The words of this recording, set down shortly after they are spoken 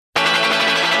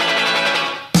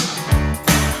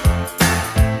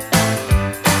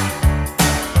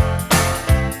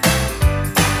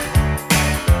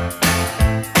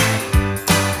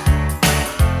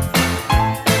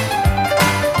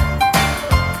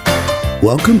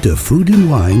Welcome to Food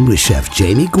and Wine with Chef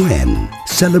Jamie Gwen.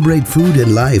 Celebrate food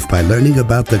and life by learning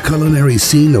about the culinary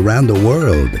scene around the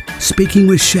world. Speaking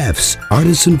with chefs,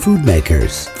 artisan food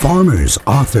makers, farmers,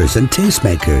 authors, and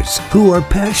tastemakers who are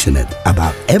passionate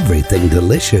about everything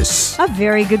delicious. A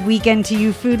very good weekend to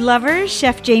you, food lovers.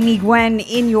 Chef Jamie Gwen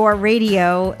in your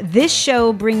radio. This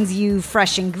show brings you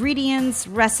fresh ingredients,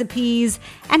 recipes,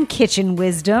 and kitchen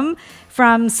wisdom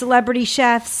from celebrity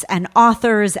chefs and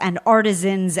authors and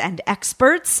artisans and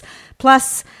experts.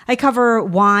 Plus, I cover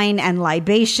wine and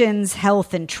libations,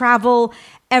 health and travel,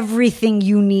 everything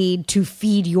you need to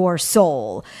feed your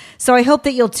soul. So I hope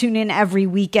that you'll tune in every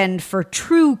weekend for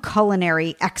true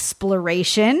culinary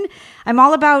exploration. I'm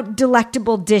all about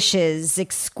delectable dishes,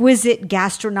 exquisite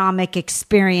gastronomic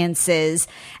experiences,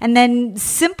 and then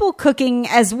simple cooking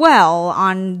as well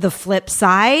on the flip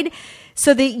side,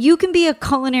 so that you can be a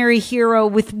culinary hero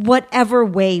with whatever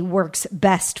way works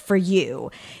best for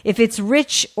you. If it's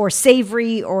rich or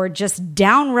savory or just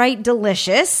downright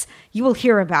delicious, you will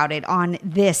hear about it on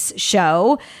this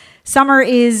show. Summer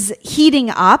is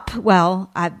heating up.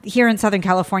 Well, here in Southern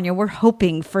California, we're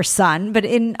hoping for sun, but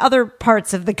in other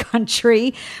parts of the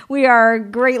country, we are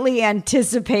greatly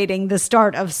anticipating the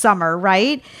start of summer,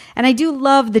 right? And I do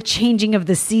love the changing of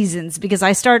the seasons because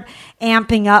I start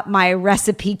amping up my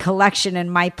recipe collection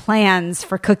and my plans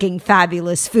for cooking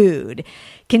fabulous food.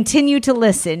 Continue to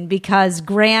listen because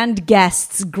grand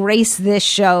guests grace this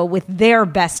show with their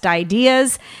best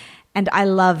ideas, and I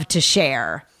love to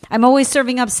share. I'm always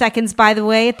serving up seconds, by the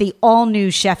way, at the all-new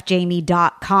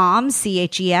chefjamie.com,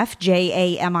 chefjamie.com.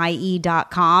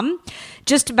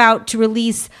 Just about to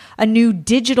release a new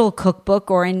digital cookbook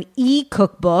or an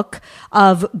e-cookbook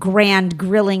of grand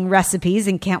grilling recipes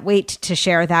and can't wait to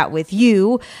share that with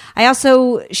you. I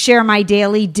also share my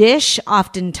daily dish,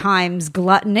 oftentimes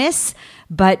gluttonous,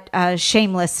 but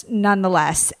shameless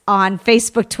nonetheless, on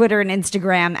Facebook, Twitter, and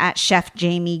Instagram at Chef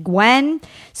Jamie Gwen.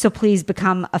 So please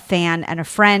become a fan and a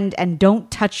friend and don't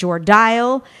touch your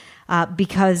dial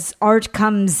because art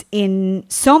comes in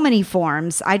so many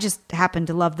forms. I just happen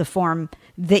to love the form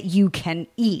that you can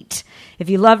eat. If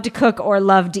you love to cook or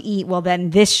love to eat, well, then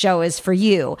this show is for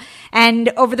you. And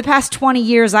over the past 20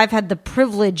 years, I've had the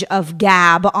privilege of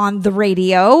gab on the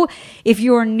radio. If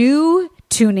you're new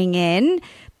tuning in,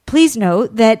 please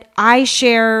note that I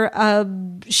share a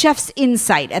chef's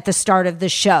insight at the start of the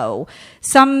show,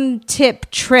 some tip,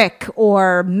 trick,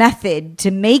 or method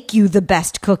to make you the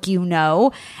best cook you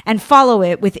know, and follow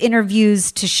it with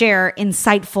interviews to share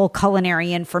insightful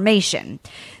culinary information.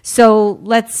 So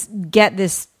let's get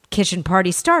this kitchen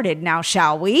party started now,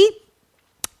 shall we?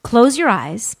 Close your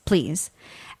eyes, please,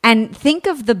 and think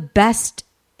of the best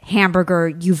hamburger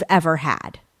you've ever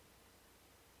had.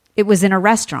 It was in a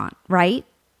restaurant, right?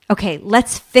 Okay,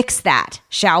 let's fix that,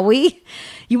 shall we?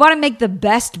 You want to make the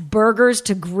best burgers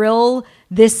to grill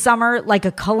this summer like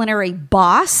a culinary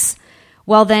boss?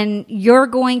 Well, then you're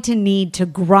going to need to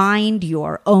grind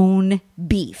your own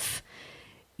beef.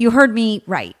 You heard me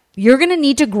right. You're going to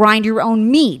need to grind your own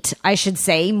meat, I should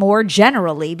say, more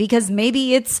generally, because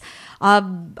maybe it's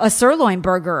a sirloin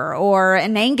burger or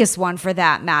an Angus one for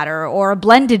that matter, or a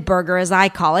blended burger as I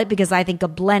call it, because I think a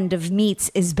blend of meats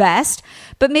is best.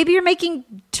 But maybe you're making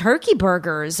turkey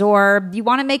burgers or you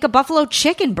want to make a buffalo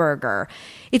chicken burger.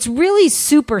 It's really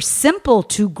super simple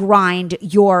to grind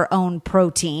your own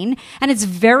protein, and it's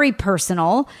very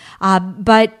personal.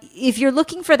 But if you're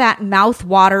looking for that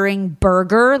mouth-watering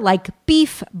burger, like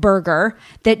beef burger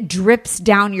that drips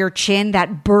down your chin,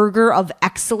 that burger of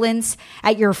excellence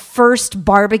at your first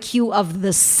barbecue of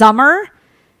the summer,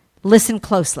 listen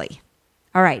closely.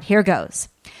 All right, here goes.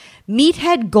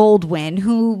 Meathead Goldwyn,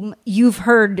 whom you've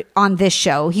heard on this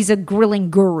show, he's a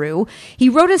grilling guru. He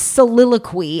wrote a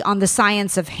soliloquy on the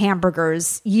science of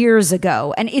hamburgers years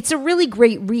ago, and it's a really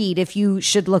great read if you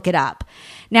should look it up.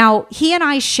 Now, he and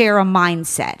I share a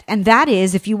mindset, and that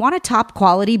is if you want a top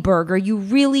quality burger, you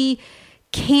really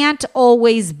can't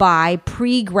always buy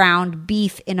pre-ground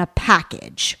beef in a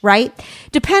package, right?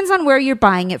 Depends on where you're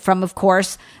buying it from, of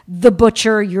course, the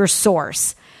butcher, your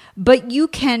source. But you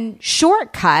can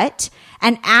shortcut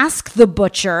and ask the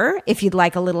butcher, if you'd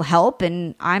like a little help,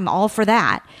 and I'm all for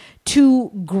that,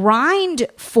 to grind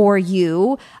for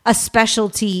you a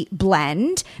specialty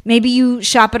blend. Maybe you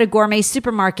shop at a gourmet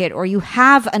supermarket or you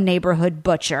have a neighborhood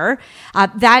butcher.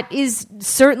 That is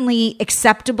certainly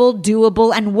acceptable,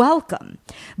 doable, and welcome.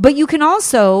 But you can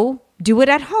also do it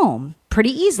at home pretty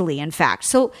easily, in fact.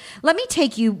 So let me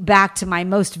take you back to my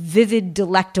most vivid,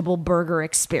 delectable burger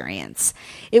experience.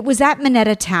 It was at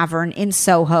Minetta Tavern in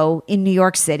Soho in New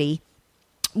York City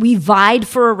We vied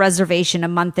for a reservation a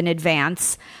month in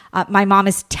advance. My mom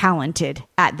is talented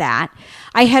at that.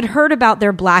 I had heard about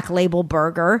their Black Label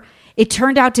burger. It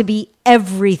turned out to be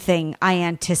everything I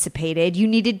anticipated. You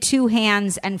needed 2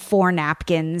 hands and 4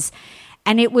 napkins.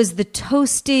 And it was the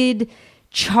toasted,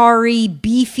 charry,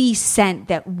 beefy scent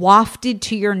that wafted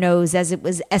to your nose as it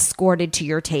was escorted to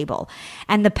your table.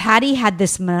 And the patty had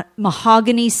this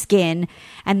mahogany skin,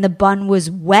 and the bun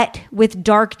was wet with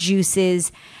dark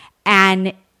juices,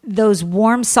 and those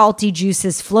warm, salty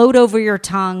juices flowed over your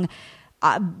tongue.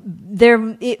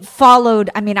 It followed,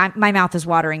 my mouth is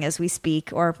watering as we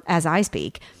speak, or as I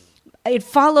speak. It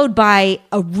followed by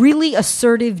a really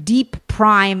assertive, deep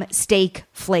prime steak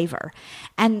flavor.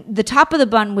 And the top of the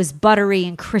bun was buttery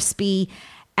and crispy,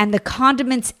 and the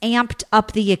condiments amped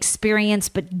up the experience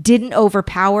but didn't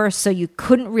overpower, so you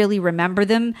couldn't really remember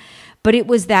them. But it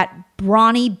was that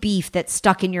brawny beef that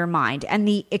stuck in your mind. And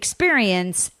the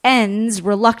experience ends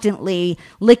reluctantly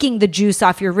licking the juice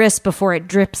off your wrist before it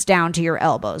drips down to your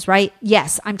elbows, right?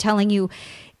 Yes, I'm telling you,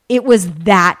 it was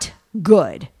that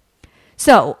good.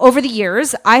 So over the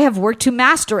years, I have worked to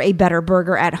master a better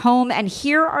burger at home, and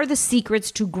here are the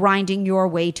secrets to grinding your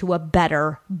way to a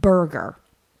better burger.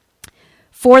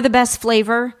 For the best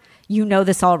flavor, you know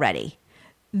this already.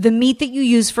 The meat that you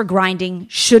use for grinding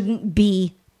shouldn't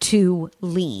be too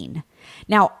lean.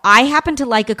 Now, I happen to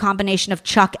like a combination of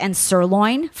chuck and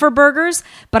sirloin for burgers,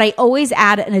 but I always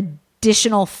add an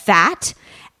additional fat,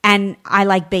 and I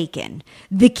like bacon.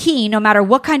 The key, no matter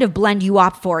what kind of blend you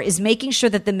opt for, is making sure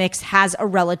that the mix has a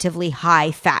relatively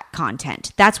high fat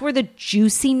content. That's where the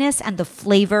juiciness and the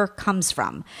flavor comes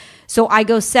from. So I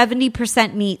go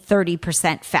 70% meat,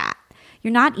 30% fat.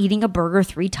 You're not eating a burger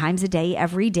 3 times a day,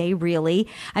 every day, really.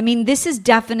 This is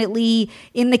definitely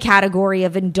in the category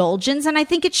of indulgence, and I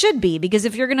think it should be, because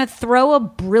if you're going to throw a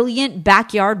brilliant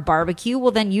backyard barbecue,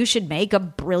 well, then you should make a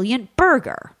brilliant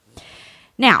burger.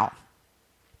 Now,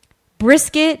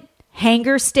 brisket,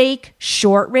 hanger steak,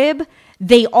 short rib,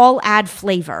 they all add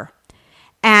flavor.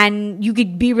 And you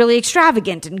could be really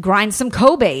extravagant and grind some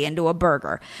Kobe into a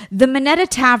burger. The Minetta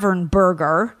Tavern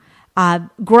burger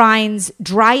grinds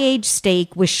dry-aged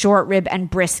steak with short rib and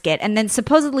brisket. And then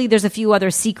supposedly there's a few other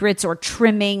secrets or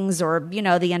trimmings or,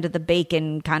 the end of the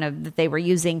bacon kind of that they were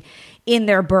using in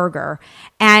their burger.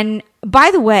 And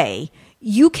by the way,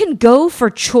 you can go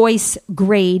for choice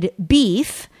grade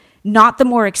beef, not the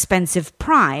more expensive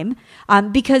prime,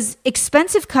 because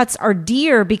expensive cuts are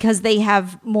dear because they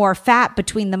have more fat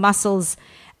between the muscles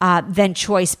than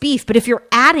choice beef. But if you're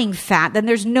adding fat, then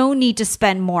there's no need to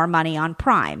spend more money on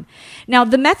prime. Now,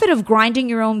 the method of grinding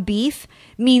your own beef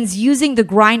means using the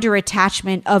grinder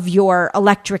attachment of your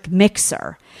electric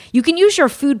mixer. You can use your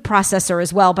food processor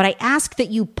as well, but I ask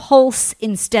that you pulse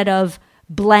instead of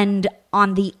blend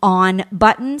on the on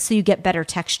button so you get better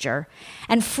texture.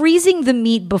 And freezing the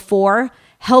meat before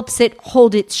helps it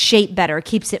hold its shape better,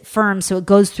 keeps it firm so it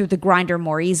goes through the grinder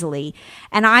more easily.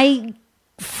 And I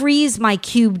freeze my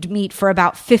cubed meat for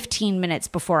about 15 minutes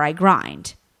before I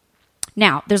grind.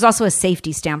 Now, there's also a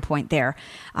safety standpoint there,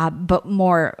 but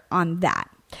more on that.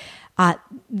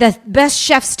 The best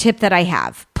chef's tip that I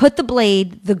have: put the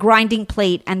blade, the grinding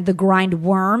plate, and the grind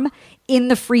worm in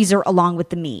the freezer along with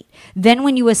the meat. Then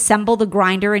when you assemble the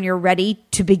grinder and you're ready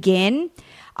to begin,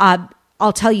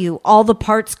 I'll tell you, all the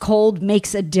parts cold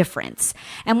makes a difference.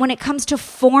 And when it comes to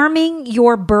forming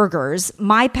your burgers,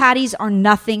 my patties are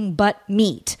nothing but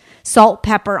meat. Salt,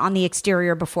 pepper on the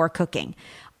exterior before cooking.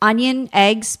 Onion,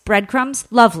 eggs, breadcrumbs,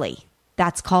 lovely.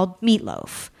 That's called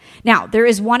meatloaf. Now, there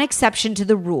is one exception to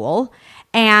the rule,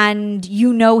 and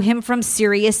you know him from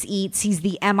Serious Eats. He's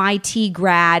the MIT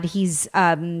grad. He's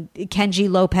Kenji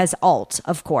Lopez Alt,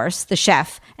 of course, the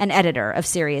chef and editor of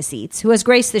Serious Eats, who has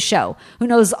graced the show, who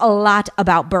knows a lot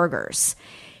about burgers.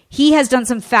 He has done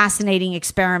some fascinating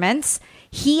experiments.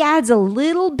 He adds a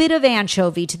little bit of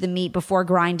anchovy to the meat before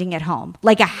grinding at home,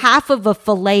 like a half of a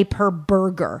fillet per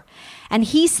burger. And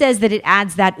he says that it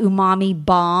adds that umami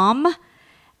bomb.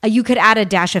 You could add a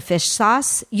dash of fish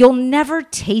sauce. You'll never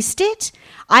taste it.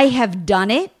 I have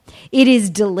done it. It is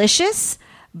delicious,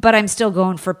 but I'm still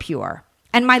going for pure.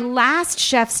 And my last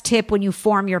chef's tip when you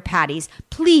form your patties,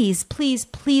 please, please,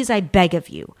 please, I beg of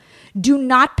you, do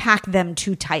not pack them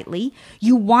too tightly.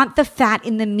 You want the fat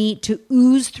in the meat to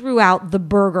ooze throughout the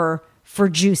burger for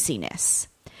juiciness.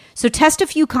 So test a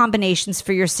few combinations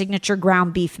for your signature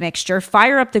ground beef mixture,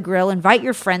 fire up the grill, invite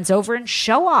your friends over, and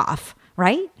show off,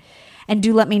 right? And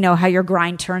do let me know how your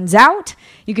grind turns out.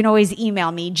 You can always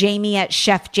email me,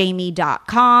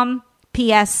 jamie@chefjamie.com.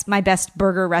 P.S. My best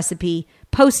burger recipe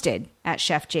posted at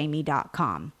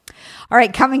chefjamie.com. All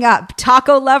right, coming up,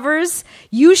 taco lovers,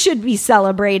 you should be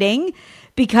celebrating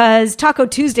because Taco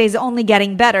Tuesday is only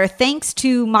getting better thanks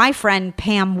to my friend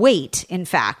Pam Waitt, in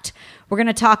fact. We're going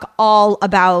to talk all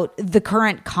about the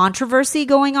current controversy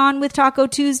going on with Taco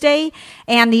Tuesday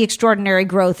and the extraordinary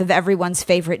growth of everyone's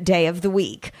favorite day of the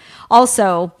week.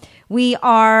 Also, we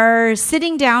are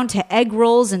sitting down to egg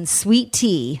rolls and sweet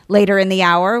tea later in the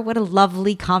hour. What a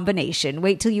lovely combination.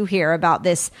 Wait till you hear about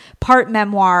this part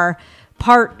memoir,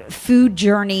 part food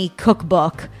journey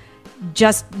cookbook.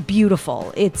 Just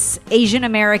beautiful. It's Asian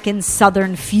American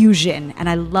Southern fusion, and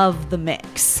I love the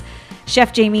mix.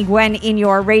 Chef Jamie Gwen in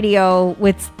your radio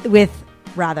with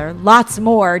lots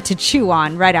more to chew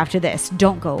on right after this.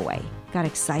 Don't go away. Got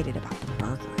excited about the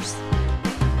burgers.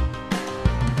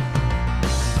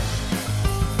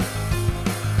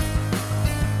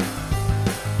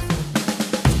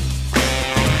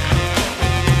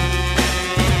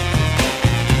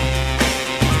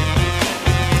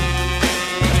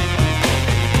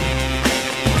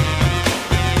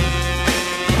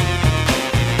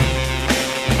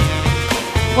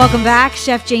 Welcome back.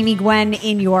 Chef Jamie Gwen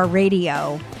in your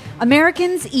radio.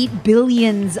 Americans eat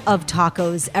billions of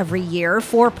tacos every year,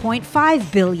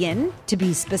 4.5 billion to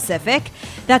be specific.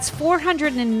 That's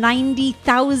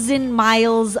 490,000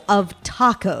 miles of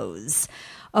tacos.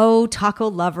 Oh, taco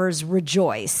lovers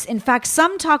rejoice. In fact,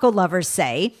 some taco lovers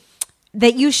say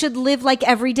that you should live like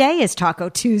every day is Taco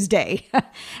Tuesday.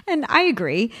 And I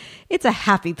agree. It's a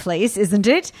happy place, isn't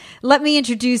it? Let me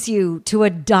introduce you to a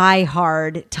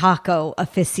diehard taco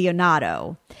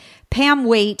aficionado. Pam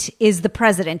Waitt is the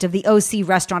president of the OC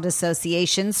Restaurant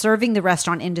Association, serving the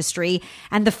restaurant industry,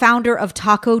 and the founder of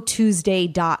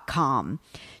TacoTuesday.com.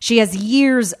 She has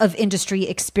years of industry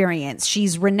experience.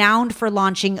 She's renowned for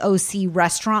launching OC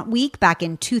Restaurant Week back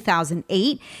in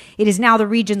 2008. It is now the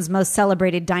region's most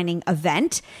celebrated dining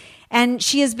event. And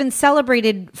she has been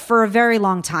celebrated for a very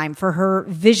long time for her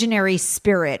visionary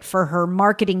spirit, for her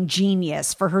marketing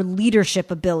genius, for her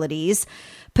leadership abilities.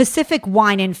 Pacific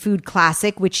Wine and Food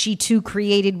Classic, which she too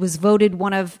created, was voted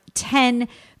one of 10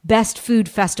 best food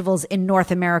festivals in North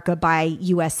America by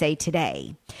USA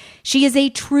Today. She is a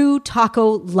true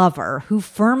taco lover who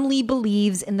firmly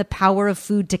believes in the power of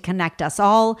food to connect us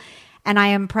all. And I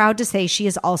am proud to say she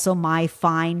is also my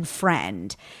fine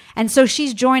friend. And so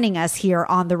she's joining us here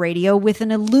on the radio with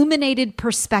an illuminated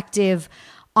perspective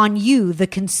on you, the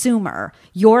consumer,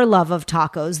 your love of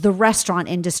tacos, the restaurant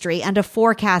industry, and a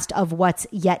forecast of what's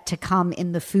yet to come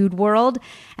in the food world.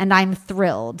 And I'm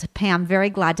thrilled. Pam, very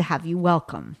glad to have you.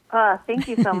 Welcome. Thank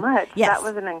you so much. Yes. That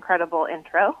was an incredible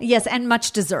intro. Yes, and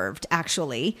much deserved,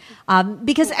 actually,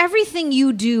 because everything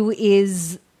you do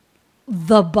is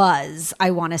the buzz,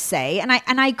 I want to say. And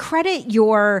I credit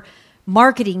your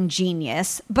marketing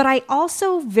genius, but I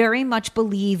also very much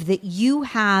believe that you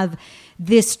have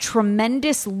this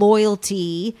tremendous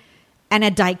loyalty and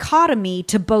a dichotomy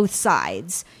to both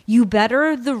sides. You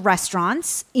better the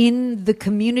restaurants in the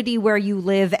community where you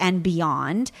live and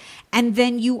beyond. And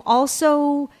then you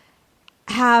also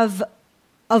have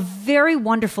a very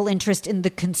wonderful interest in the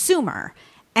consumer.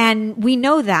 And we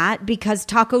know that because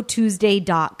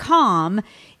TacoTuesday.com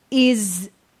is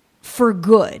for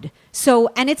good. So,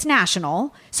 and it's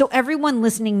national. So everyone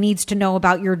listening needs to know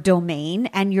about your domain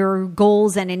and your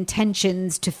goals and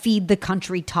intentions to feed the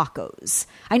country tacos.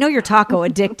 I know you're taco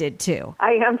addicted too.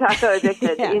 I am taco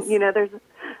addicted. Yes. You know,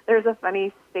 there's a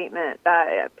funny statement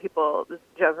that people just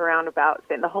joke around about,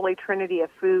 saying the holy trinity of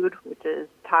food, which is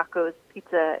tacos,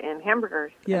 pizza, and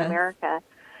hamburgers in America.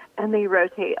 And they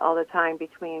rotate all the time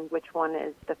between which one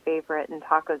is the favorite, and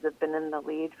tacos have been in the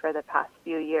lead for the past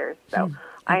few years. So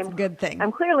That's a good thing.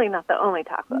 I'm clearly not the only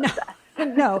taco obsessed.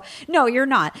 No, you're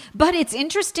not. But it's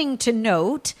interesting to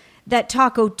note that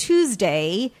Taco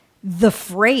Tuesday, the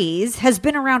phrase, has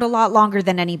been around a lot longer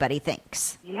than anybody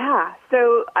thinks. Yeah.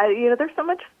 So, there's so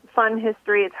much fun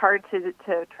history. It's hard to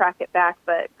track it back.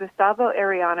 But Gustavo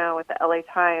Arellano with the LA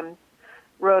Times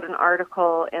wrote an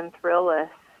article in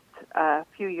Thrillist a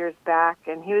few years back,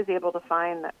 and he was able to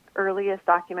find the earliest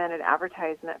documented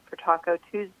advertisement for Taco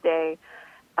Tuesday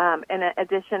in an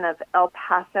edition of El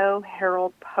Paso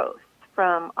Herald Post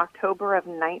from October of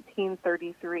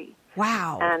 1933.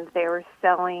 Wow. And they were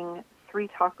selling 3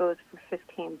 tacos for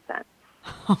 15 cents.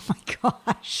 Oh my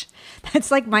gosh.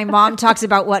 That's like my mom talks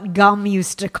about what gum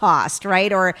used to cost,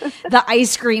 right? Or the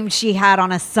ice cream she had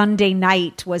on a Sunday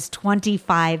night was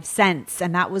 25 cents,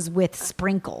 and that was with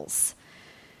sprinkles.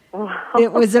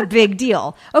 It was a big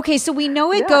deal. Okay, so we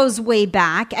know it goes way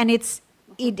back, and it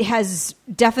has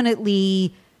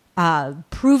definitely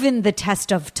proven the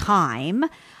test of time,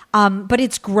 but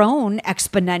it's grown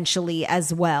exponentially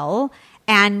as well.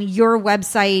 And your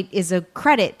website is a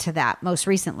credit to that most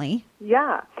recently.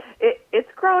 Yeah, it's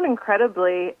grown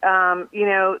incredibly.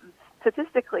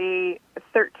 Statistically,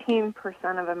 13%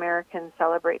 of Americans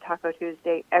celebrate Taco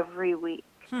Tuesday every week.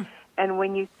 And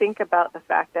when you think about the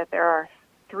fact that there are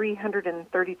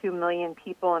 332 million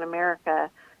people in America,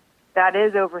 that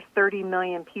is over 30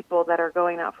 million people that are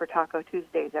going out for Taco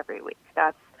Tuesdays every week.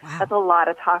 That's a lot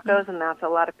of tacos, and that's a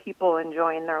lot of people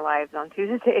enjoying their lives on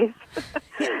Tuesdays.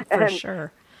 For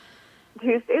sure.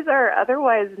 Tuesdays are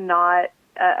otherwise not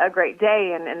a great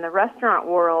day, and in the restaurant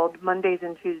world, Mondays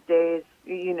and Tuesdays,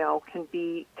 can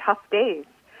be tough days.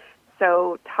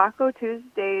 So Taco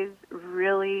Tuesdays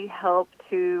really help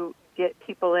to get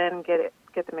people in, get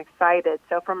them excited.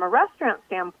 So from a restaurant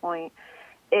standpoint,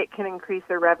 it can increase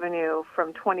their revenue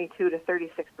from 22 to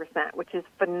 36%, which is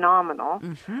phenomenal.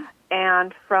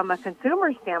 And from a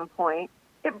consumer standpoint,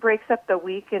 it breaks up the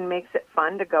week and makes it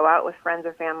fun to go out with friends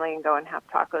or family and go and have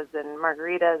tacos and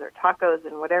margaritas or tacos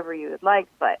and whatever you would like.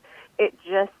 But it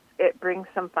brings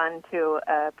some fun to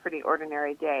a pretty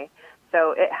ordinary day.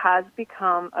 So it has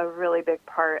become a really big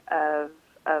part of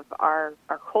our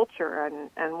culture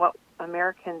and what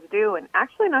Americans do. And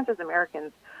actually not just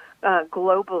Americans,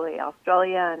 globally,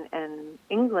 Australia and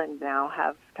England now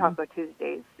have Taco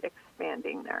Tuesdays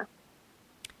expanding there.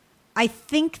 I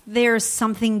think there's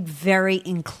something very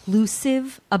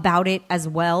inclusive about it as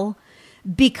well,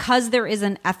 because there is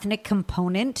an ethnic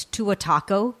component to a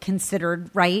taco considered,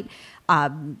 right?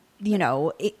 In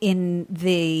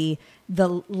the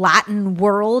Latin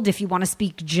world, if you want to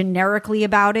speak generically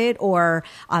about it, or,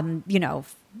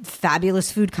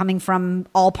 fabulous food coming from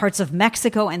all parts of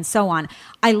Mexico and so on.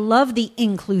 I love the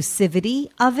inclusivity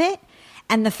of it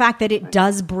and the fact that it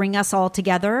does bring us all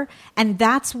together. And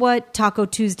that's what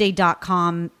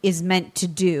TacoTuesday.com is meant to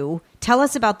do. Tell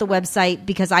us about the website,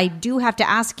 because I do have to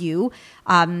ask you,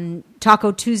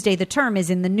 Taco Tuesday, the term, is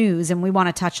in the news, and we want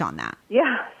to touch on that.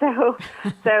 Yeah, so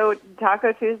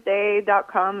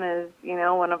TacoTuesday.com is,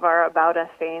 one of our About Us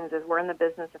sayings is we're in the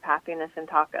business of happiness and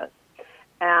tacos.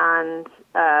 And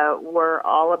we're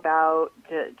all about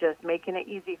just making it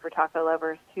easy for taco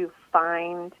lovers to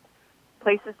find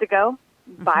places to go,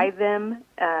 buy them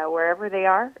wherever they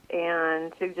are,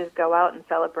 and to just go out and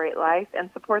celebrate life and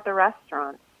support the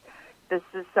restaurants. This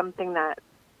is something that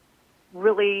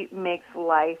really makes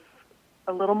life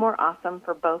a little more awesome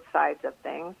for both sides of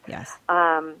things. Yes.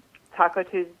 Taco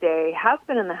Tuesday has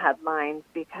been in the headlines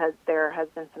because there has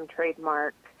been some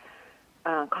trademark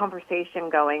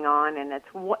conversation going on, and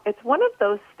it's one of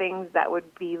those things that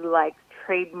would be like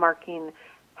trademarking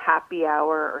happy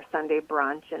hour or Sunday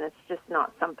brunch, and it's just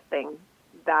not something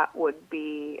that would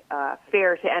be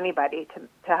fair to anybody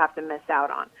to have to miss out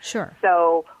on. Sure.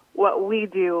 So what we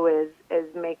do is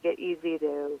make it easy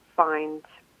to find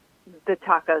the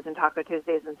tacos and Taco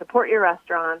Tuesdays and support your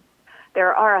restaurants.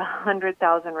 There are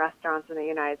 100,000 restaurants in the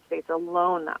United States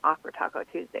alone that offer Taco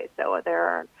Tuesdays, so there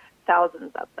are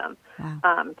thousands of them.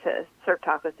 Wow. To serve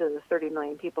tacos to the 30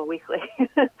 million people weekly.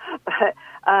 But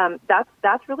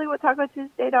that's really what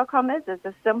TacoTuesday.com is. It's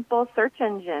a simple search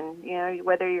engine.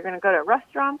 Whether you're going to go to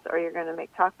restaurants or you're going to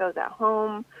make tacos at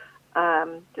home,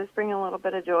 just bring a little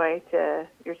bit of joy to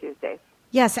your Tuesdays.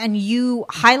 Yes, and you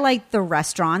highlight the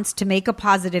restaurants to make a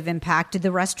positive impact.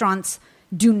 The restaurants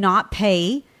do not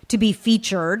pay to be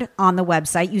featured on the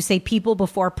website. You say people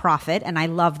before profit, and I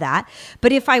love that.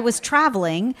 But if I was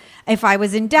traveling, if I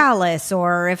was in Dallas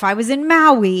or if I was in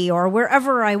Maui or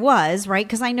wherever I was, right?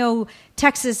 Because I know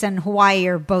Texas and Hawaii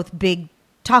are both big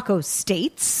taco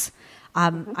states.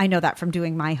 I know that from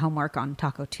doing my homework on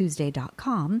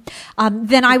TacoTuesday.com.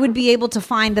 Then I would be able to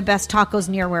find the best tacos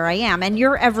near where I am. And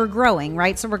you're ever growing,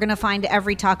 right? So we're going to find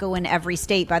every taco in every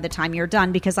state by the time you're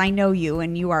done, because I know you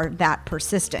and you are that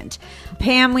persistent.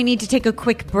 Pam, we need to take a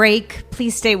quick break.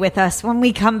 Please stay with us. When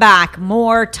we come back,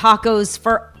 more tacos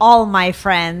for all my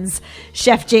friends.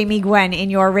 Chef Jamie Gwen in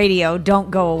your radio.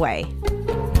 Don't go away.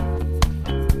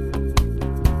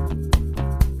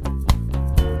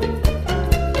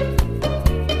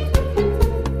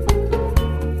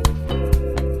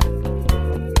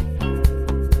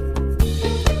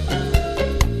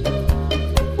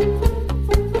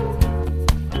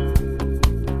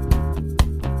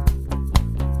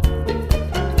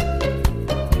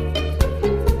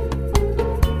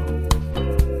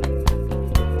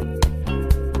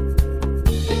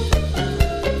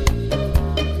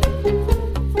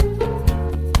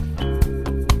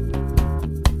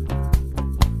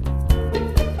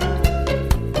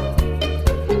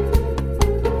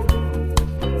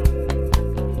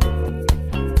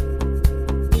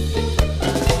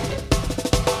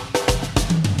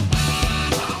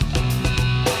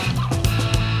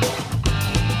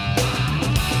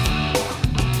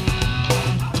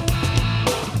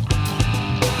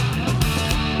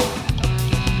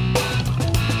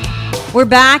 We're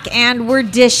back and we're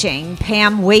dishing.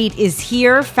 Pam Waitt is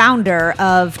here, founder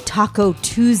of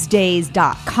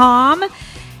TacoTuesday.com.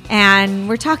 And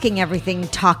we're talking everything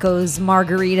tacos,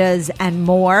 margaritas, and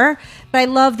more. But I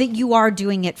love that you are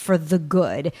doing it for the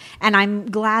good. And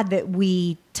I'm glad that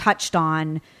we touched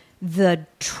on the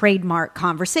trademark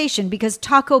conversation because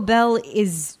Taco Bell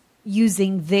is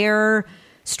using their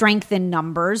strength in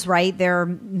numbers, right?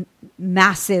 Their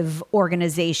massive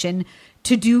organization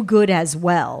to do good as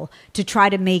well, to try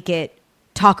to make it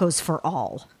tacos for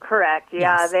all. Correct.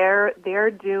 Yeah, Yes. they're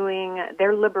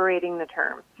liberating the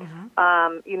term.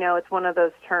 It's one of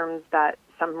those terms that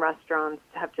some restaurants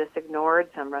have just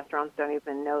ignored. Some restaurants don't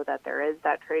even know that there is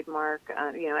that trademark.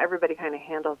 Everybody kind of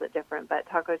handles it different. But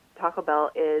Taco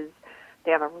Bell they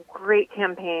have a great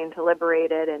campaign to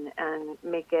liberate it and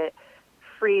make it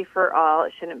free for all.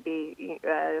 It shouldn't be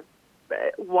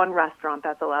one restaurant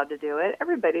that's allowed to do it.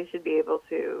 Everybody should be able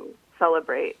to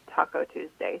celebrate Taco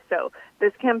Tuesday. So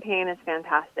this campaign is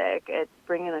fantastic. It's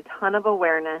bringing a ton of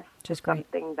awareness to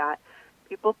something that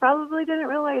people probably didn't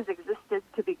realize existed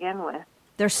to begin with.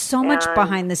 There's so much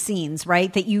behind the scenes,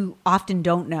 right, that you often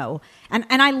don't know. And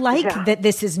I like that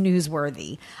this is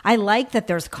newsworthy. I like that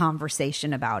there's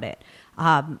conversation about it.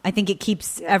 I think it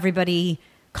keeps everybody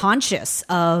conscious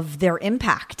of their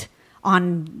impact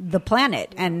on the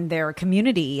planet and their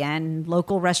community and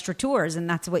local restaurateurs. And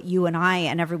that's what you and I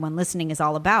and everyone listening is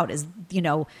all about is,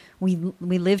 we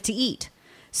live to eat.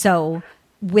 So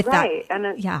with that, and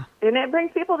it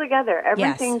brings people together.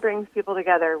 Everything brings people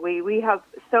together. We have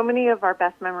so many of our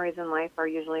best memories in life are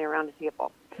usually around a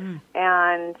table.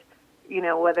 And,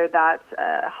 whether that's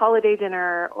a holiday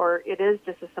dinner or it is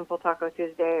just a simple Taco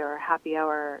Tuesday or a happy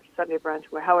hour, Sunday brunch,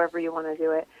 however you want to do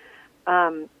it,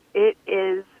 it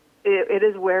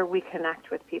is where we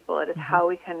connect with people. It is how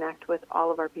we connect with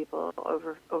all of our people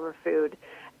over food.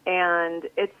 And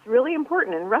it's really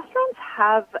important. And restaurants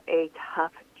have a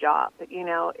tough job.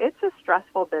 It's a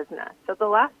stressful business. So the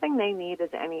last thing they need is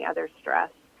any other stress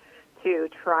to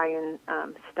try and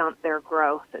stunt their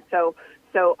growth. So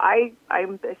I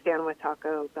stand with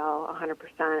Taco Bell 100%.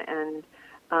 And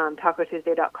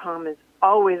TacoTuesday.com is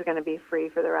always going to be free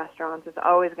for the restaurants. It's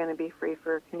always going to be free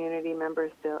for community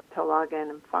members to log in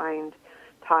and find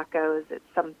tacos. It's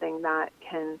something that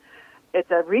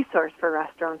it's a resource for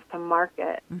restaurants to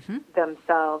market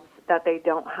themselves that they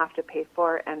don't have to pay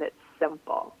for, and it's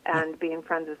simple. And being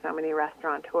friends with so many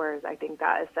restaurateurs, I think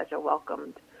that is such a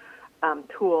welcomed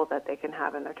tool that they can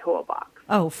have in their toolbox.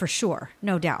 Oh, for sure.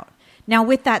 No doubt. Now,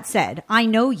 with that said, I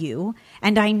know you,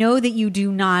 and I know that you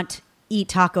do not eat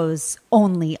tacos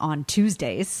only on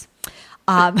Tuesdays.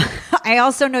 I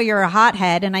also know you're a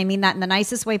hothead, and I mean that in the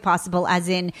nicest way possible, as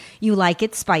in you like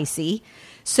it spicy.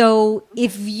 So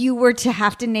if you were to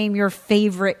have to name your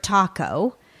favorite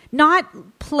taco,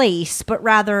 not place, but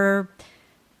rather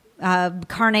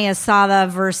carne asada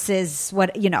versus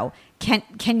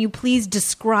can you please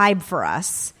describe for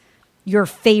us your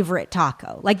favorite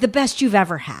taco, like the best you've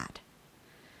ever had?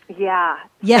 Yeah.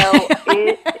 Yeah. So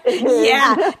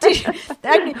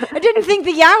I didn't think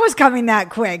the was coming that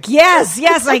quick. Yes,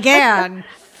 I can.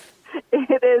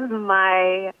 It is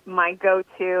my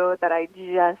go-to that I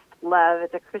just love.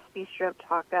 It's a crispy shrimp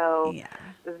taco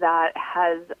that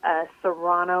has a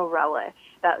serrano relish.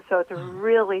 So it's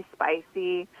really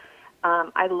spicy.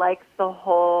 I like the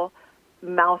whole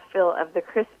mouthfeel of the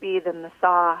crispy, then the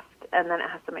soft, and then it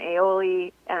has some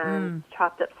aioli and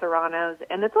chopped up serranos,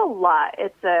 and it's a lot.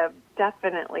 It's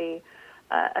definitely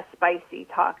a spicy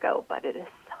taco, but it is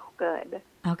so good.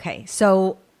 Okay,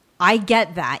 so I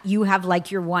get that. You have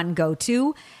like your one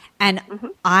go-to, and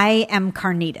I am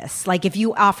carnitas. Like if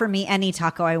you offer me any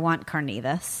taco, I want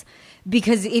carnitas.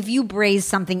 Because if you braise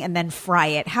something and then fry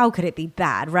it, how could it be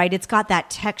bad, right? It's got that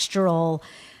textural,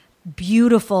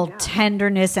 beautiful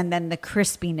tenderness and then the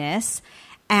crispiness.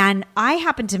 And I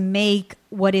happen to make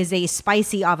what is a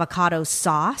spicy avocado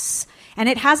sauce. And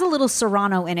it has a little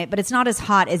serrano in it, but it's not as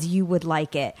hot as you would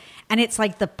like it. And it's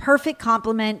like the perfect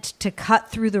complement to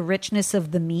cut through the richness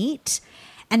of the meat.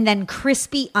 And then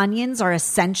crispy onions are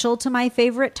essential to my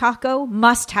favorite taco.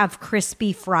 Must have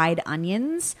crispy fried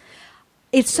onions.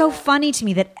 It's so funny to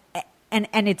me that, and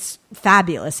it's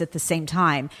fabulous at the same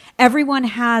time. Everyone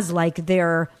has like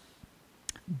their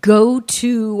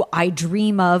go-to I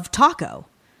dream of taco.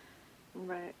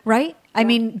 Right? I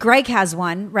mean, Greg has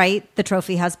one, right? The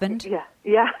trophy husband. Yeah.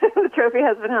 The trophy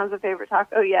husband has a favorite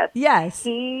taco. Yes.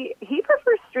 He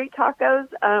prefers street tacos,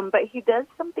 but he does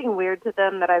something weird to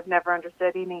them that I've never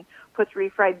understood. And he puts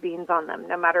refried beans on them,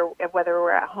 no matter whether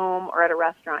we're at home or at a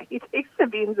restaurant. He takes the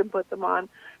beans and puts them on.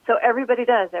 So everybody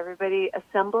does. Everybody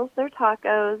assembles their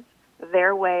tacos.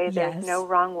 their way. Yes. There's no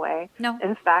wrong way. No.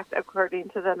 In fact, according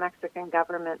to the Mexican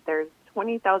government, there's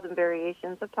 20,000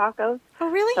 variations of tacos. Oh,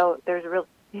 really? So there's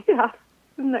yeah.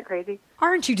 Isn't that crazy?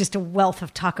 Aren't you just a wealth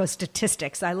of taco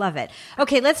statistics? I love it.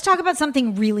 Okay, let's talk about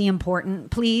something really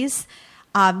important, please.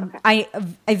 Okay. I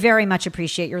very much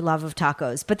appreciate your love of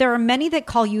tacos, but there are many that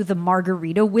call you the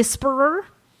margarita whisperer.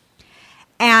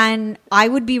 And I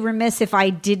would be remiss if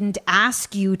I didn't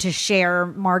ask you to share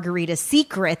margarita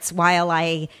secrets while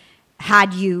I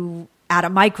had you at a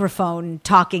microphone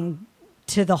talking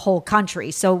to the whole country.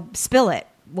 So spill it,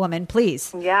 woman,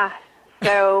 please. Yeah.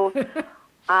 So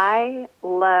I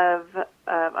love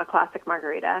a classic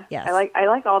margarita. Yes. I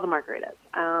like all the margaritas,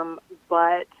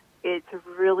 but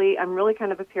I'm really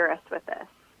kind of a purist with this.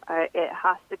 It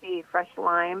has to be fresh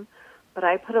lime, but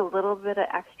I put a little bit of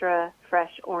extra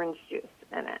fresh orange juice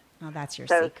in it. Oh, that's your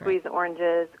so secret. So squeeze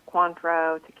oranges,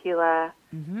 Cointreau, tequila,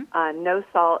 no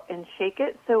salt, and shake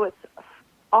it so it's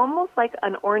almost like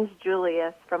an orange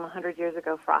Julius from 100 years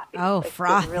ago frothy. Oh, like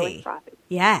frothy. Really frothy.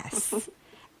 Yes.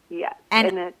 Yes.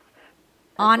 And it's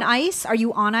on ice? Are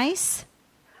you on ice?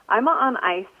 I'm on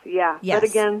ice, yeah. Yes. But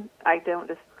again, I don't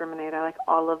discriminate. I like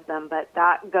all of them. But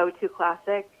that go-to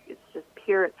classic, it's just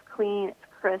pure, it's clean, it's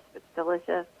crisp, it's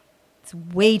delicious. It's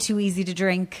way too easy to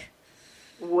drink.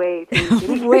 Way too easy to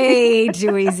drink. Way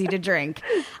too easy to drink.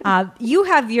 You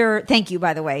have thank you,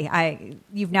 by the way.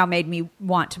 You've now made me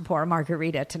want to pour a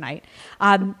margarita tonight.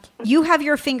 You have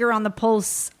your finger on the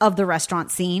pulse of the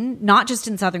restaurant scene, not just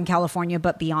in Southern California,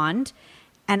 but beyond.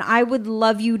 And I would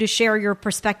love you to share your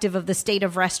perspective of the state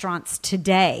of restaurants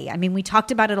today. I mean, we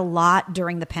talked about it a lot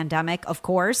during the pandemic, of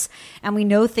course, and we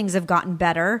know things have gotten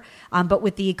better. But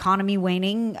with the economy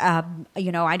waning,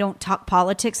 I don't talk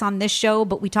politics on this show,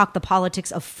 but we talk the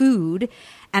politics of food.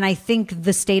 And I think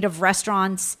the state of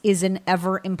restaurants is an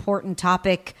ever important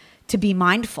topic to be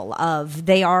mindful of.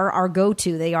 They are our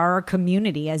go-to. They are our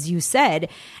community, as you said.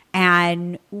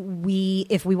 And we,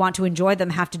 if we want to enjoy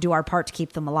them, have to do our part to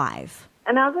keep them alive.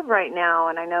 And as of right now,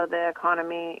 and I know the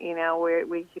economy,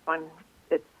 we keep on,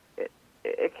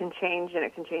 it can change, and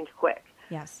it can change quick.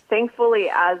 Yes. Thankfully,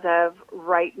 as of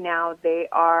right now,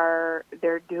 they're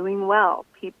doing well.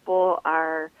 People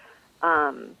are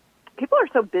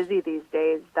so busy these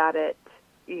days that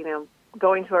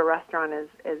going to a restaurant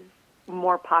is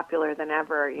more popular than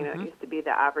ever. It used to be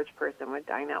the average person would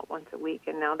dine out once a week,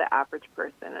 and now the average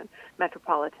person in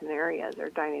metropolitan areas are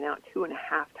dining out 2.5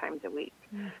 times a week.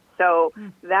 So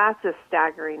that's a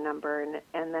staggering number,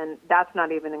 and then that's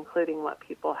not even including what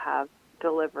people have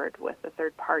delivered with the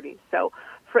third parties. So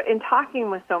in talking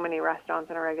with so many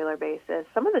restaurants on a regular basis,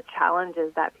 some of the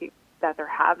challenges that they're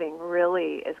having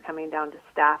really is coming down to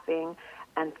staffing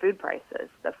and food prices.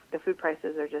 The food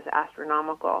prices are just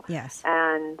astronomical. Yes.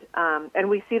 And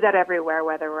we see that everywhere,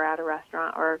 whether we're at a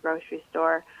restaurant or a grocery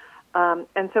store.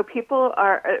 And so people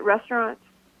are at restaurants,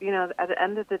 at the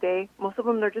end of the day, most of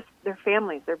them, they're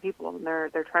families, they're people, and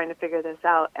they're trying to figure this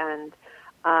out. And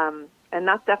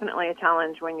that's definitely a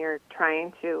challenge when you're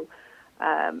trying to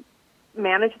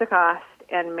manage the cost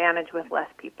and manage with less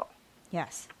people.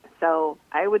 Yes. So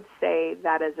I would say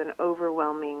that is an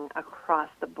overwhelming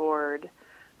across-the-board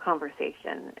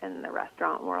conversation in the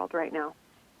restaurant world right now.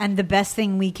 And the best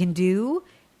thing we can do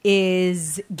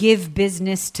is give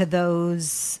business to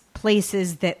those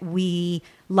places that we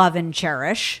love and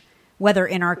cherish, whether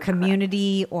in our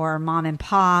community or mom and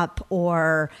pop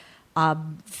or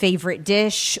favorite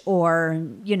dish or,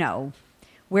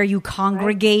 where you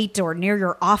congregate or near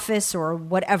your office or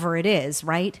whatever it is,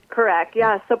 right? Correct.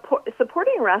 Yeah.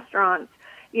 Supporting restaurants,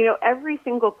 every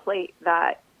single plate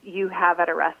that you have at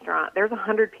a restaurant, there's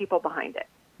 100 people behind it,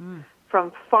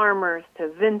 from farmers to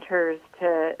vintners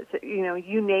to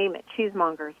you name it,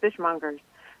 cheesemongers, fishmongers.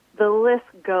 The list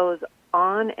goes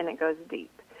on and it goes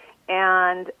deep.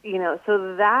 And,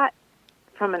 so that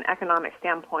from an economic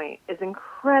standpoint is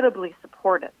incredibly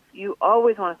supportive. You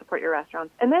always want to support your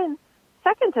restaurants. And then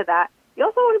second to that, you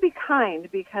also want to be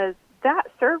kind, because that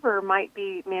server might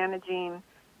be managing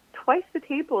twice the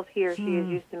tables he or she is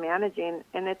used to managing,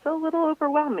 and it's a little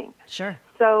overwhelming. Sure.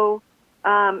 So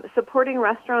supporting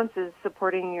restaurants is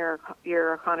supporting your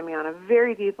economy on a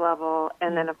very deep level,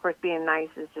 and then, of course, being nice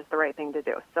is just the right thing to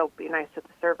do. So be nice to the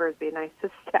servers, be nice to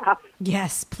staff.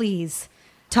 Yes, please.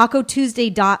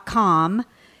 TacoTuesday.com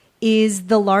is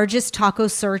the largest taco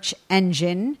search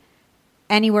engine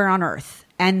anywhere on earth.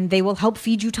 and they will help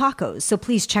feed you tacos. So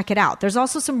please check it out. There's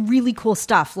also some really cool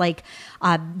stuff like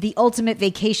the ultimate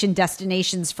vacation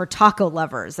destinations for taco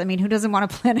lovers. I mean, who doesn't want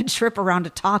to plan a trip around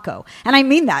a taco? And I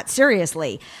mean that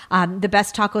seriously. The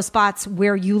best taco spots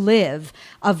where you live,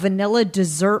 a vanilla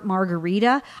dessert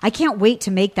margarita. I can't wait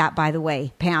to make that, by the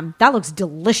way, Pam. That looks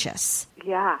delicious.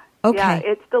 Yeah. Okay. Yeah,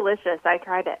 it's delicious. I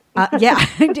tried it. Yeah,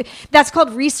 that's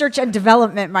called research and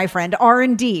development, my friend.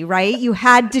 R&D, right? You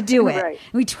had to do it. Right.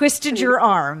 We twisted your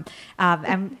arm,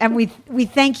 and we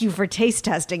thank you for taste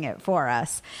testing it for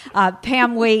us.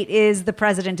 Pam Waitt is the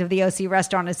president of the OC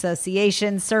Restaurant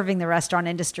Association, serving the restaurant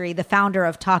industry, the founder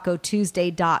of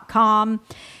TacoTuesday.com.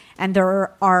 And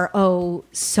there are,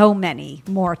 so many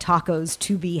more tacos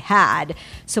to be had.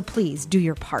 So please do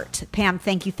your part. Pam,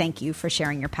 thank you for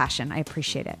sharing your passion. I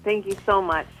appreciate it. Thank you so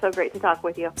much. So great to talk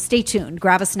with you. Stay tuned.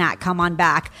 Grab a snack. Come on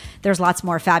back. There's lots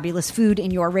more fabulous food in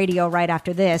your radio right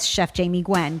after this. Chef Jamie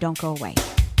Gwen, don't go away.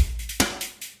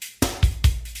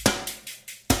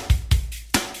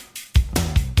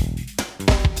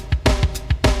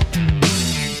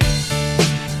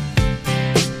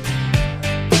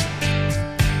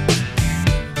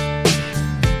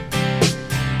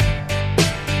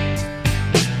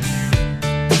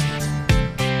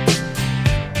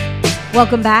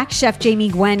 Welcome back. Chef Jamie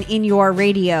Gwen in your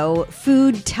radio.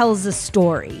 Food tells a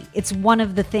story. It's one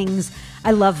of the things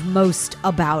I love most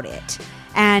about it.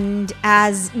 And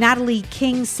as Natalie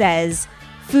Keng says,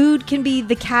 food can be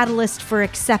the catalyst for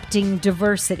accepting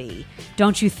diversity.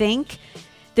 Don't you think?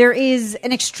 There is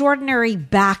an extraordinary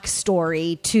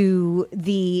backstory to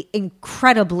the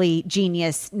incredibly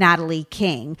genius Natalie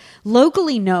Keng.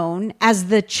 Locally known as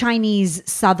the Chinese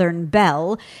Southern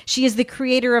Belle, she is the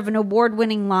creator of an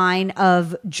award-winning line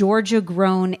of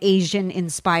Georgia-grown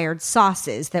Asian-inspired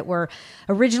sauces that were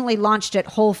originally launched at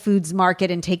Whole Foods Market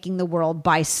and taking the world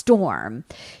by storm.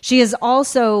 She has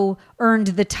also earned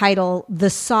the title the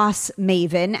Sauce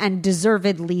Maven, and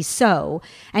deservedly so.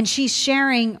 And she's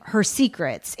sharing her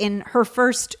secrets in her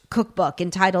first cookbook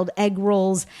entitled Egg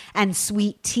Rolls and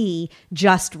Sweet Tea,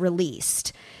 just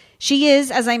released. She is,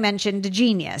 as I mentioned, a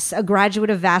genius, a graduate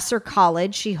of Vassar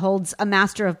College. She holds a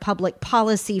Master of Public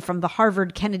Policy from the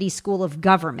Harvard Kennedy School of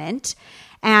Government.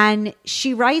 And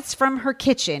she writes from her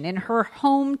kitchen in her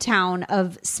hometown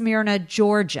of Smyrna,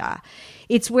 Georgia.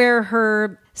 It's where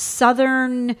her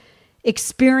Southern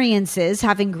experiences,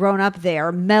 having grown up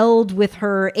there, meld with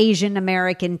her Asian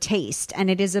American taste. And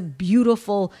it is a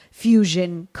beautiful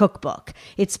fusion cookbook.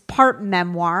 It's part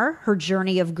memoir, her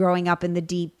journey of growing up in the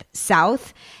Deep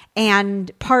South,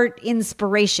 and part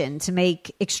inspiration to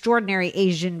make extraordinary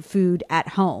Asian food at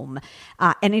home.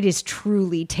 And it is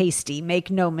truly tasty,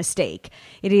 make no mistake.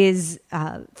 It is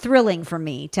thrilling for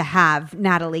me to have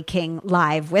Natalie Keng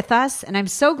live with us, and I'm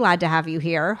so glad to have you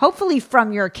here, hopefully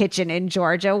from your kitchen in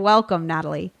Georgia. Welcome,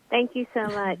 Natalie. Thank you so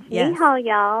much. Yes. Ni hao,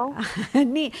 y'all.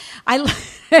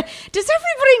 Does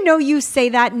everybody know you say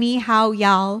that, ni hao,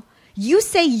 y'all? You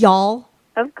say y'all?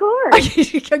 Of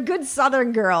course. A good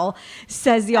Southern girl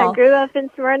says y'all. I grew up in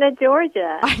Smyrna,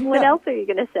 Georgia. What else are you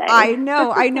going to say? I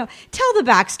know. Tell the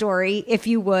backstory, if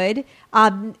you would,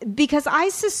 because I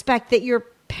suspect that your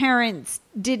parents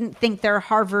didn't think their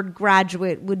Harvard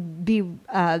graduate would be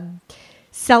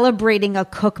celebrating a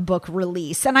cookbook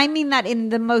release. And I mean that in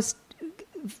the most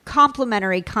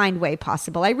complimentary, kind way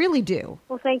possible. I really do.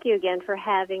 Well, thank you again for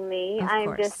having me. I'm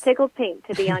course. just tickled pink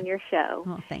to be on your show.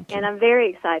 Oh, thank you. And I'm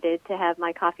very excited to have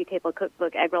my coffee table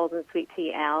cookbook, Egg Rolls and Sweet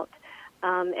Tea, out.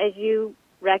 As you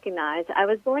recognize, I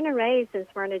was born and raised in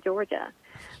Smyrna, Georgia,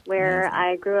 where Amazing.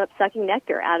 I grew up sucking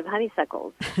nectar out of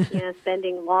honeysuckles,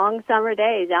 spending long summer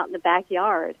days out in the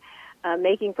backyard,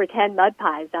 making pretend mud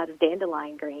pies out of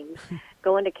dandelion greens,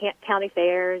 going to county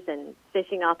fairs and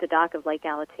fishing off the dock of Lake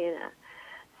Allatoona.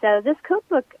 So this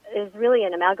cookbook is really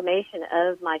an amalgamation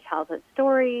of my childhood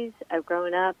stories of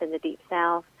growing up in the Deep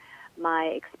South,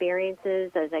 my experiences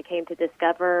as I came to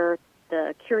discover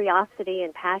the curiosity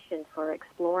and passion for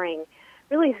exploring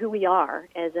really who we are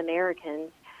as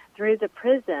Americans through the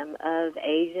prism of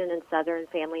Asian and Southern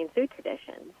family and food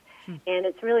traditions. And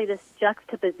it's really this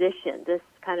juxtaposition, this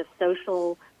kind of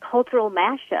social, cultural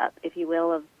mashup, if you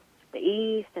will, of the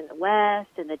East and the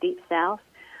West and the Deep South.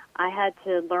 I had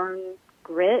to learn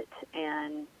grit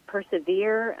and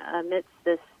persevere amidst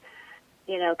this,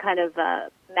 kind of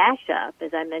mashup,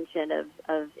 as I mentioned,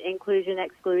 of inclusion,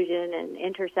 exclusion, and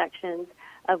intersections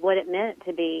of what it meant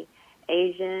to be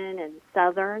Asian and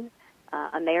Southern,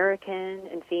 American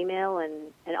and female,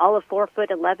 and all of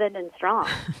 4'11" and strong.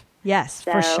 Yes,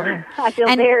 so for sure. I feel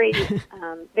very,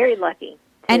 very lucky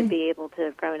to be able to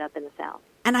have grown up in the South.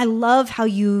 And I love how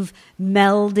you've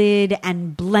melded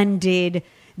and blended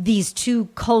these two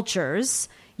cultures,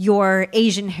 your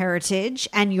Asian heritage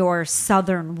and your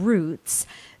Southern roots,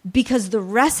 because the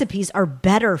recipes are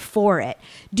better for it.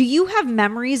 Do you have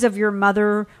memories of your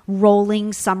mother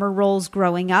rolling summer rolls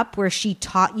growing up where she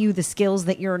taught you the skills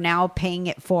that you're now paying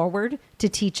it forward to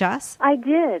teach us? I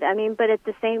did. I mean, but at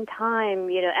the same time,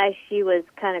 as she was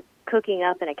kind of cooking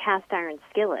up in a cast iron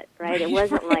skillet, right? It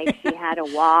wasn't like she had a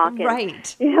wok. And,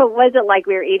 right. It wasn't like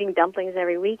we were eating dumplings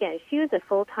every weekend. She was a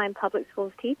full-time public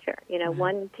schools teacher,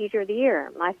 one teacher of the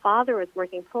year. My father was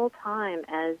working full-time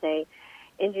as a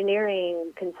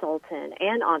engineering consultant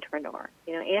and entrepreneur,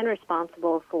 and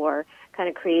responsible for kind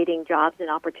of creating jobs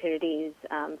and opportunities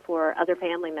for other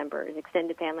family members,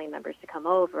 extended family members to come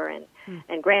over and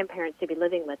grandparents to be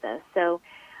living with us. So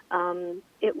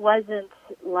it wasn't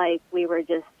like we were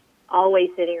just always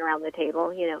sitting around the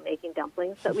table, making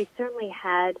dumplings, but we certainly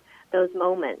had those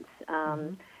moments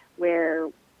where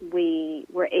we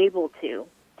were able to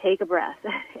take a breath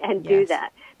and do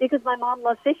that, because my mom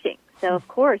loved fishing. So of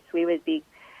course we would be,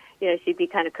 she'd be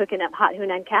kind of cooking up hot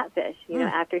Hunan catfish,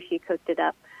 after she cooked it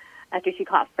up, after she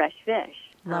caught fresh fish.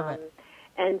 Love it.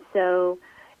 And so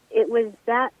it was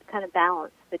that kind of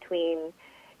balance between,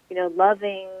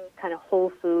 loving kind of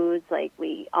whole foods. Like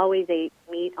we always ate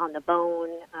meat on the bone.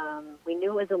 We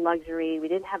knew it was a luxury. We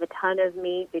didn't have a ton of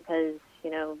meat because,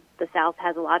 the South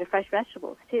has a lot of fresh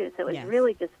vegetables too. So it was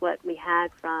really just what we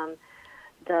had from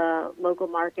the local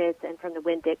markets and from the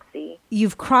Winn-Dixie.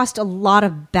 You've crossed a lot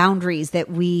of boundaries that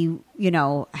we,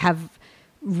 have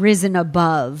risen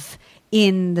above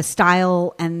in the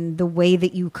style and the way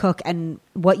that you cook and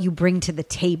what you bring to the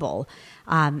table.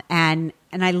 And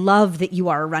I love that you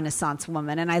are a Renaissance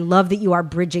woman, and I love that you are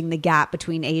bridging the gap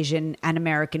between Asian and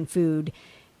American food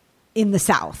in the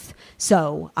South.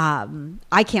 So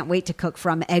I can't wait to cook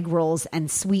from egg rolls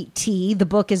and sweet tea. The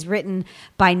book is written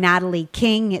by Natalie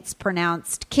Keng. It's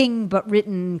pronounced King, but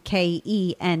written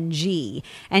Keng. And she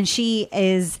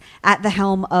is at the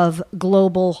helm of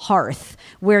Global Hearth,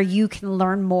 where you can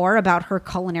learn more about her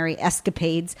culinary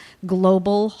escapades,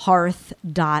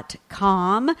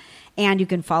 globalhearth.com. And you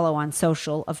can follow on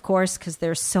social, of course, because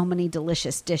there's so many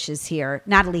delicious dishes here.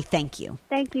 Natalie, thank you.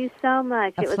 Thank you so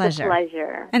much. It was a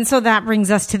pleasure. And so that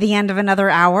brings us to the end of another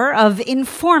hour of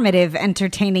informative,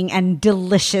 entertaining, and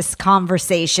delicious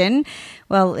conversation.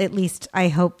 Well, at least I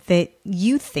hope that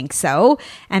you think so.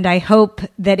 And I hope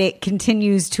that it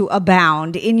continues to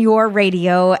abound in your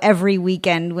radio every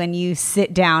weekend when you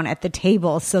sit down at the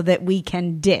table so that we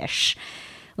can dish.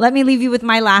 Let me leave you with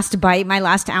my last bite, my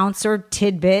last ounce or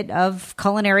tidbit of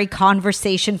culinary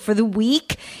conversation for the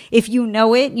week. If you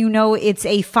know it, you know it's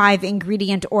a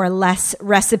 5-ingredient or less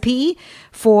recipe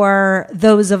for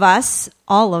those of us,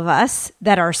 all of us,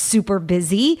 that are super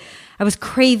busy. I was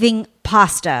craving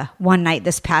pasta one night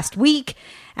this past week,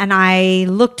 and I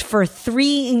looked for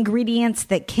 3 ingredients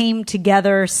that came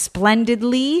together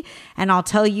splendidly, and I'll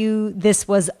tell you, this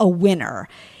was a winner.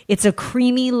 It's a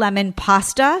creamy lemon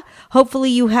pasta. Hopefully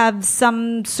you have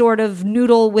some sort of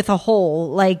noodle with a hole,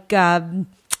 like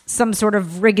some sort of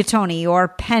rigatoni or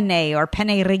penne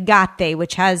rigate,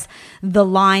 which has the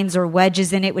lines or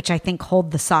wedges in it, which I think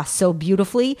hold the sauce so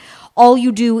beautifully. All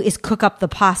you do is cook up the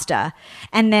pasta,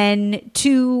 and then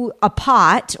to a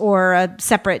pot or a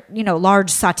separate, large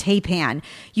saute pan,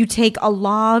 you take a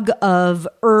log of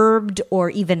herbed or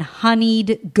even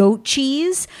honeyed goat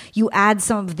cheese. You add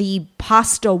some of the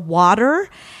pasta water,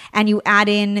 and you add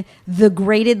in the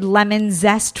grated lemon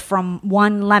zest from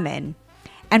 1 lemon.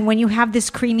 And when you have this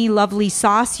creamy, lovely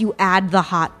sauce, you add the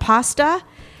hot pasta.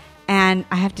 And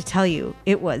I have to tell you,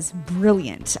 it was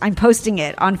brilliant. I'm posting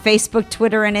it on Facebook,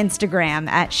 Twitter, and Instagram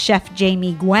at Chef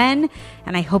Jamie Gwen.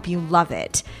 And I hope you love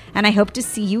it. And I hope to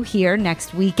see you here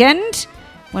next weekend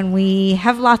when we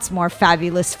have lots more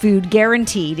fabulous food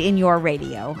guaranteed in your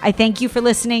radio. I thank you for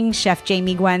listening. Chef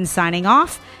Jamie Gwen signing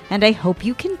off. And I hope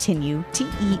you continue to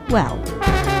eat well.